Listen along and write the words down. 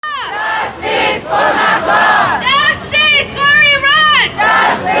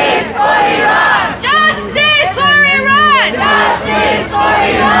Iran! Justice for Iran! Justice for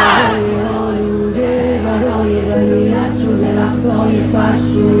Iran! برای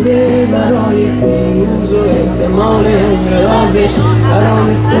فرسوده برای پیروز و احتمال انقراضش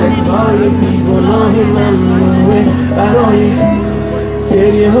برای سرهای بیگناه ممنوعه برای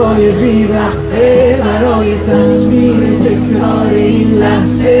گریه های بیوقفه برای تصویر تکرار این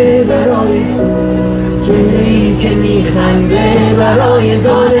لحظه برای چهره‌ای که میخنده برای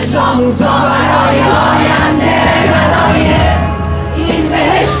دانش آموزا برای آینده برای این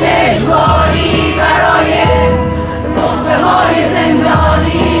بهشت اجباری برای نخبه های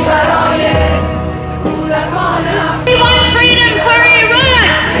زندانی برای کودکان We want freedom for Iran!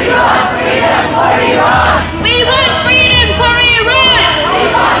 We want freedom for Iran! We want freedom for Iran! We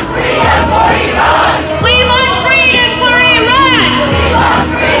want freedom for Iran! We want freedom for Iran! We want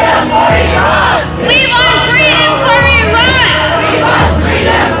freedom for Iran! We want freedom for Iran! We want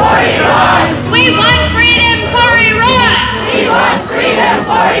freedom for Iran! We want freedom for Iran! We want freedom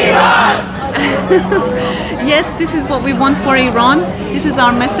for Iran! Yes, this is what we want for Iran. This is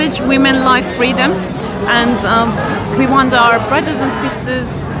our message, women, life, freedom. And we want our brothers and sisters,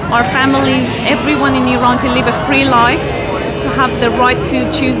 our families, everyone in Iran to live a free life, to have the right to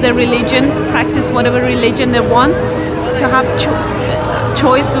choose their religion, practice whatever religion they want, to have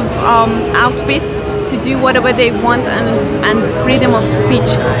choice of outfits, to do whatever they want, and freedom of speech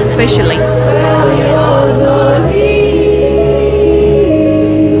especially.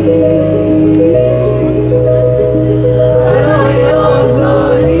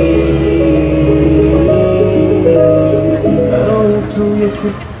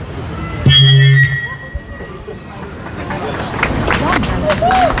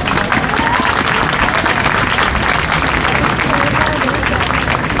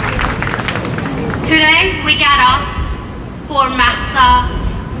 Today we gather for Mahsa,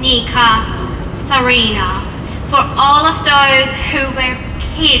 Nika, Sarina, for all of those who were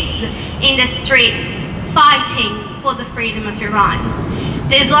kids in the streets fighting for the freedom of Iran.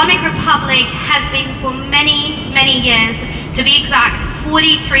 The Islamic Republic has been for many, many years, to be exact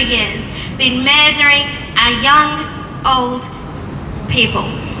 43 years, been murdering our young, old people.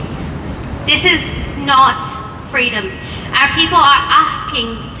 This is not freedom. Our people are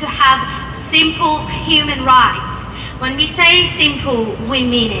asking to have simple human rights. When we say simple, we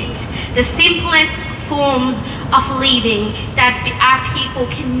mean it. The simplest forms of living that our people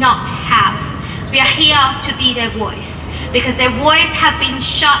cannot have. We are here to be their voice, because their voice have been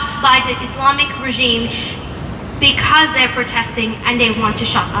shut by the Islamic regime because they're protesting and they want to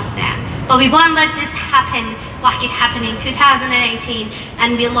shut us down. But we won't let this happen like it happened in 2018,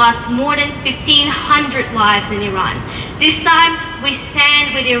 and we lost more than 1,500 lives in Iran. This time we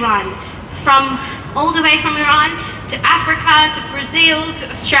stand with Iran, from all the way from Iran to Africa, to Brazil,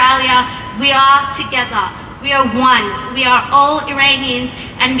 to Australia. We are together. We are one. We are all Iranians,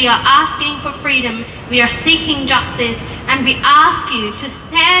 and we are asking for freedom. We are seeking justice, and we ask you to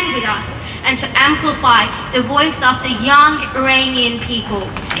stand with us and to amplify the voice of the young Iranian people,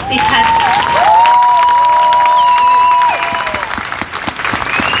 because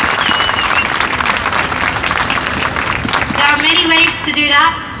there are many ways to do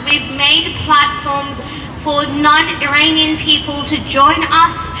that. We've made platforms for non-Iranian people to join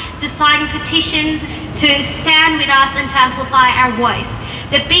us, to sign petitions, to stand with us and to amplify our voice.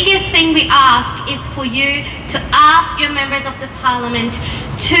 The biggest thing we ask is for you to ask your members of the parliament,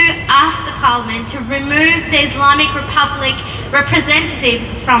 to ask the parliament to remove the Islamic Republic representatives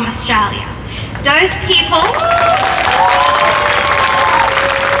from Australia. Those people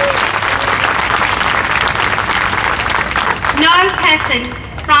no person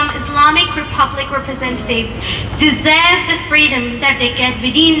from Islamic Republic representatives deserve the freedom that they get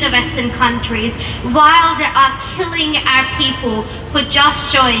within the Western countries, while they are killing our people for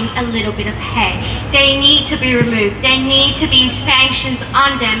just showing a little bit of hair. They need to be removed. They need to be sanctions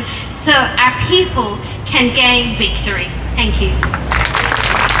on them so our people can gain victory. Thank you.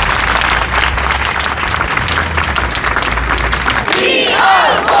 We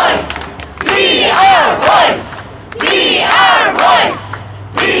are voice! We are voice! We are voice!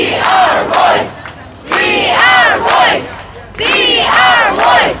 We are voice! We are voice! We are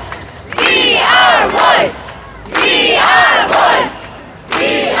voice! We are voice! We are voice!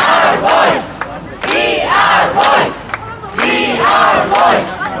 We are voice! We are voice! We are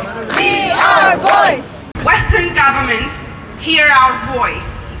voice! We are voice! Western governments hear our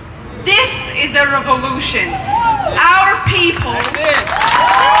voice. This is a revolution. Our people.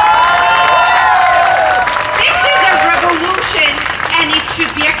 This is a revolution, and it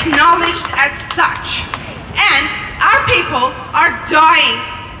should be acknowledged as such. And our people are dying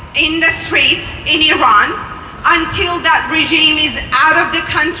in the streets in Iran until that regime is out of the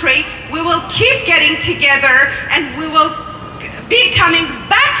country. We will keep getting together and we will be coming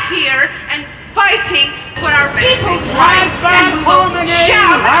back here and fighting for our people's right, and we will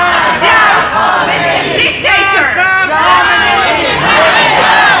shout down with the dictator!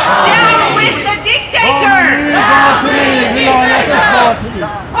 Down with the dictator!